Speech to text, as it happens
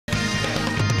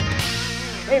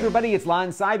Hey everybody, it's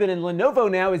Lon.TV, and Lenovo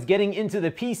now is getting into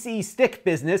the PC stick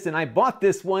business, and I bought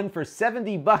this one for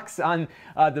 70 bucks on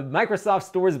the Microsoft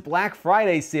Store's Black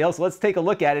Friday sale, so let's take a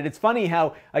look at it. It's funny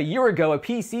how a year ago a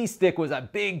PC stick was a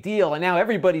big deal, and now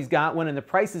everybody's got one and the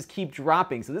prices keep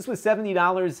dropping. So this was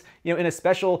 $70, in a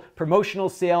special promotional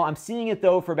sale. I'm seeing it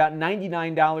though for about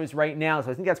 $99 right now, so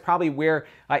I think that's probably where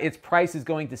its price is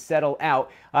going to settle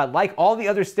out. Like all the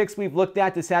other sticks we've looked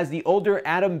at, this has the older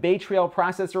Atom Bay Trail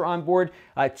processor on board,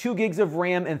 2 gigs of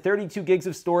RAM and 32 gigs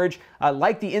of storage.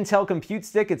 Like the Intel Compute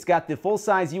Stick, it's got the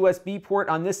full-size USB port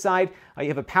on this side. You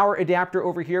have a power adapter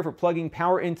over here for plugging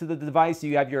power into the device.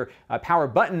 You have your power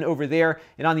button over there,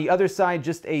 and on the other side,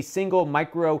 just a single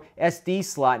micro SD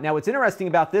slot. Now, what's interesting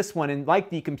about this one, and like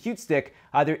the Compute Stick,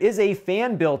 there is a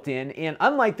fan built in, and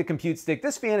unlike the Compute Stick,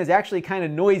 this fan is actually kind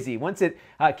of noisy. Once it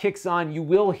kicks on, you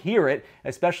will hear it,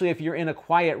 especially if you're in a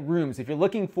quiet room. So if you're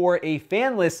looking for a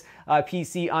fanless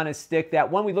PC on a stick,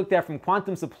 that one we looked at from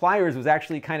Quantum Suppliers was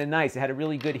actually kind of nice. It had a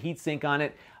really good heatsink on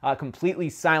it, completely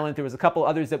silent. There was a couple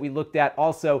others that we looked at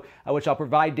also, which I'll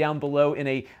provide down below in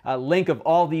a link of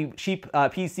all the cheap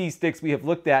PC sticks we have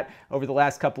looked at over the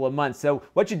last couple of months. So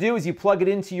what you do is you plug it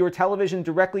into your television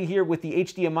directly here with the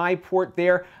HDMI port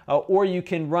there, or you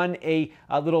can run a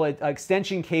little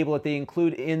extension cable that they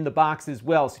include in the box as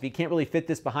well. So if you can't really fit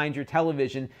this behind your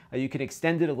television, you can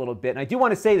extend it a little bit. And I do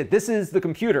want to say that this is the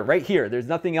computer right here. There's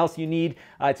nothing else you need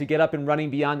to get up and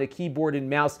running beyond a keyboard and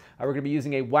mouse. We're going to be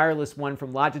using a wireless one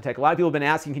from Logitech. A lot of people have been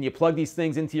asking, can you plug these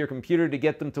things into your computer to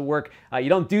get them to work? You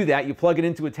don't do that. You plug it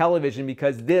into a television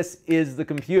because this is the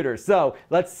computer. So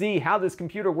let's see how this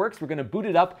computer works. We're going to boot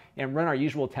it up and run our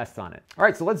usual tests on it. All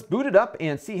right, so let's boot it up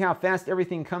and see how fast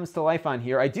everything comes to life on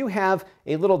here. I do have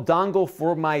a little dongle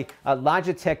for my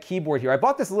Logitech keyboard here. I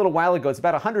bought this a little while ago. It's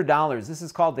about $100. This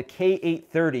is called the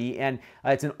K830, and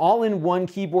it's an all-in-one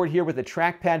keyboard here with a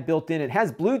trackpad built in. It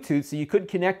has Bluetooth, so you could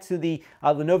connect to the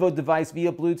Lenovo device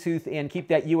via Bluetooth and keep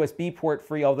that USB port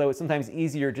free, although it's sometimes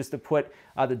easier just to put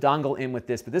the dongle in with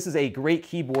this. But this is a great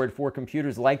keyboard for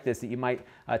computers like this that you might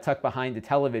tuck behind the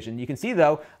television. You can see,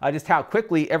 though, just how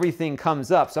quickly everything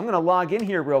comes up. So I'm going to log in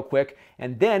here real quick,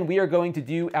 and then we are going to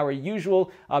do our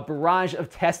usual barrage of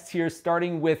tests here,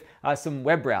 starting with some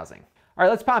web browsing. All right,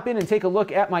 let's pop in and take a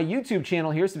look at my YouTube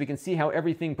channel here so we can see how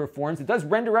everything performs. It does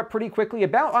render up pretty quickly,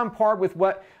 about on par with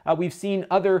what we've seen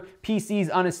other PCs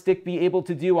on a stick be able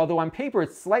to do, although on paper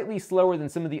it's slightly slower than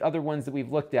some of the other ones that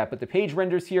we've looked at. But the page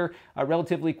renders here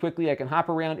relatively quickly. I can hop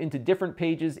around into different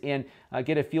pages and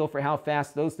get a feel for how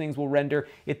fast those things will render.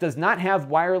 It does not have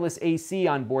wireless AC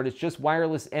on board. It's just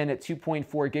wireless N at 2.4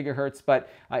 gigahertz, but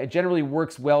it generally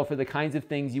works well for the kinds of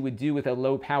things you would do with a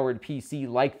low-powered PC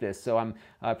like this. So I'm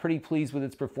pretty pleased with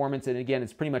its performance, and again,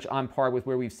 it's pretty much on par with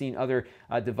where we've seen other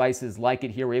devices like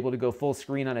it here. We're able to go full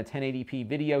screen on a 1080p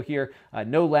video here.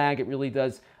 No lag. It really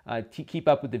does keep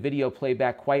up with the video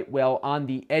playback quite well on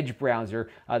the Edge browser.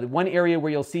 The one area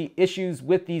where you'll see issues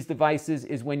with these devices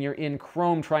is when you're in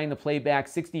Chrome trying to play back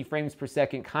 60 frames per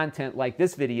second content like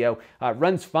this video.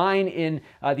 Runs fine in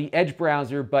the Edge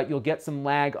browser, but you'll get some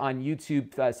lag on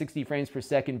YouTube 60 frames per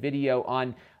second video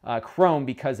on Chrome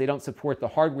because they don't support the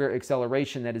hardware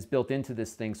acceleration that is built into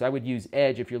this thing. So I would use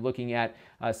Edge if you're looking at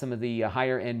some of the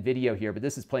higher end video here, but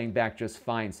this is playing back just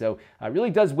fine. So it really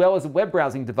does well as a web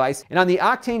browsing device. And on the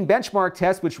Octane benchmark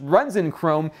test, which runs in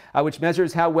Chrome, which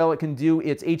measures how well it can do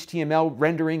its HTML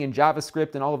rendering and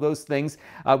JavaScript and all of those things,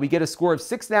 we get a score of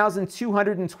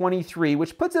 6,223,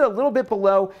 which puts it a little bit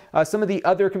below some of the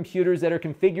other computers that are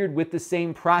configured with the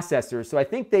same processor. So I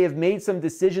think they have made some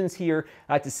decisions here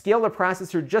to scale the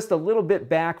processor just a little bit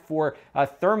back for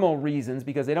thermal reasons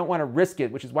because they don't want to risk it,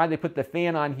 which is why they put the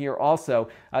fan on here also.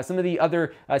 Some of the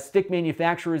other stick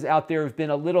manufacturers out there have been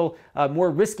a little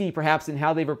more risky perhaps in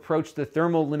how they've approached the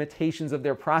thermal limitations of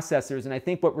their processors, and I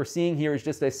think what we're seeing here is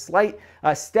just a slight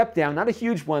step down, not a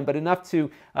huge one, but enough to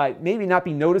maybe not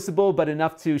be noticeable, but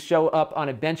enough to show up on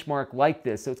a benchmark like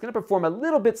this. So it's going to perform a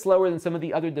little bit slower than some of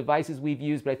the other devices we've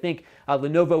used, but I think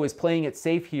Lenovo is playing it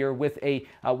safe here with a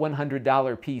 $100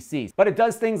 PC. But it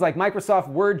does things like Microsoft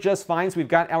Word just fine. So we've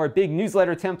got our big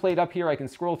newsletter template up here. I can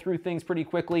scroll through things pretty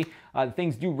quickly.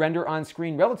 Things do render on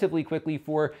screen relatively quickly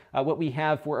for what we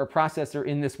have for a processor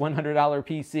in this $100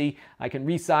 PC. I can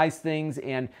resize things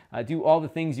and do all the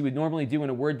things you would normally do in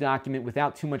a Word document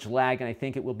without too much lag, and I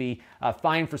think it will be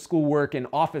fine for schoolwork and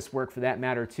office work for that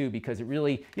matter too, because you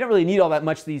don't really need all that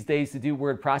much these days to do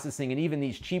word processing, and even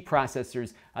these cheap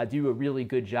processors do a really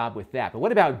good job with that. But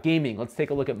what about gaming? Let's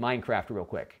take a look at Minecraft real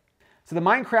quick. So the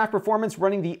Minecraft performance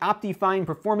running the Optifine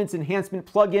Performance Enhancement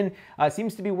plugin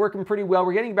seems to be working pretty well.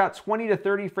 We're getting about 20 to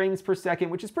 30 frames per second,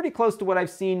 which is pretty close to what I've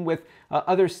seen with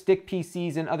other stick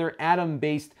PCs and other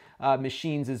Atom-based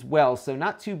machines as well. So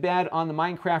not too bad on the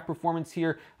Minecraft performance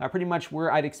here, pretty much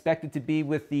where I'd expect it to be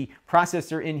with the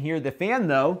processor in here. The fan,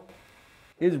 though,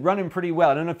 is running pretty well.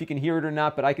 I don't know if you can hear it or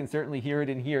not, but I can certainly hear it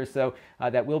in here. So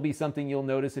that will be something you'll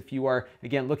notice if you are,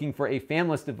 again, looking for a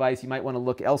fanless device. You might want to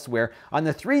look elsewhere. On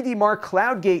the 3D Mark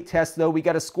CloudGate test, though, we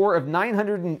got a score of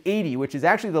 980, which is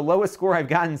actually the lowest score I've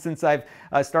gotten since I've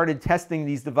started testing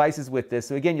these devices with this.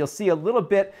 So again, you'll see a little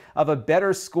bit of a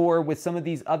better score with some of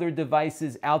these other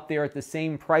devices out there at the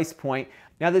same price point.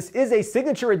 Now, this is a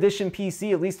Signature Edition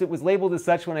PC, at least it was labeled as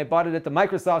such when I bought it at the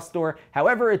Microsoft Store.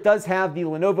 However, it does have the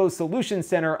Lenovo Solution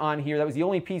Center on here. That was the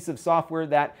only piece of software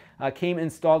that came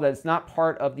installed that's not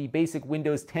part of the basic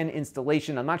Windows 10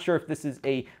 installation. I'm not sure if this is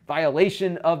a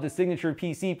violation of the Signature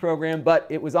PC program, but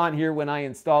it was on here when I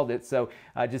installed it, so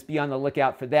just be on the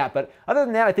lookout for that. But other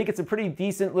than that, I think it's a pretty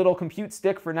decent little compute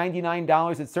stick for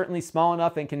 $99. It's certainly small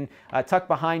enough and can tuck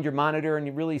behind your monitor and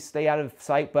you really stay out of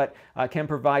sight, but can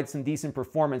provide some decent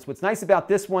performance. What's nice about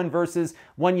this one versus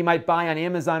one you might buy on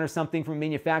Amazon or something from a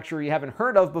manufacturer you haven't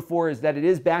heard of before is that it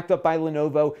is backed up by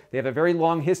Lenovo. They have a very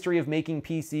long history of making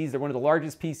PCs. They're one of the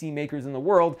largest PC makers in the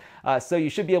world, so you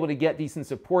should be able to get decent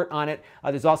support on it.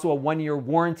 There's also a 1-year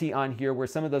warranty on here, where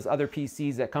some of those other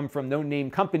PCs that come from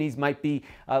no-name companies might be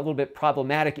a little bit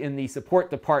problematic in the support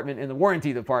department and the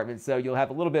warranty department, so you'll have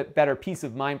a little bit better peace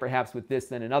of mind perhaps with this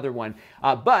than another one.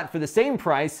 But for the same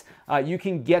price, you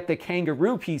can get the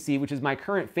Kangaroo PC, which is my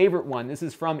current favorite one. This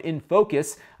is from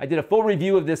InFocus. I did a full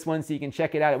review of this one, so you can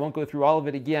check it out. I won't go through all of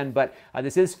it again, but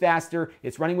this is faster.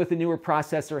 It's running with a newer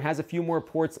processor, has a few more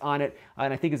ports on it,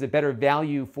 and I think is a better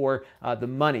value for the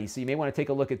money. So you may want to take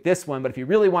a look at this one, but if you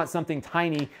really want something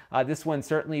tiny, this one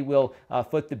certainly will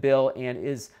foot the bill and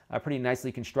is a pretty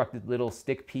nicely constructed little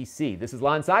stick PC. This is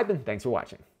Lon.TV. Thanks for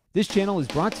watching. This channel is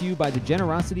brought to you by the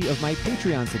generosity of my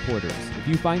Patreon supporters. If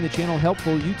you find the channel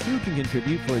helpful, you too can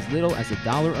contribute for as little as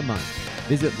 $1 a month.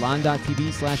 Visit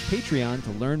Lon.TV/Patreon to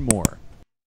learn more.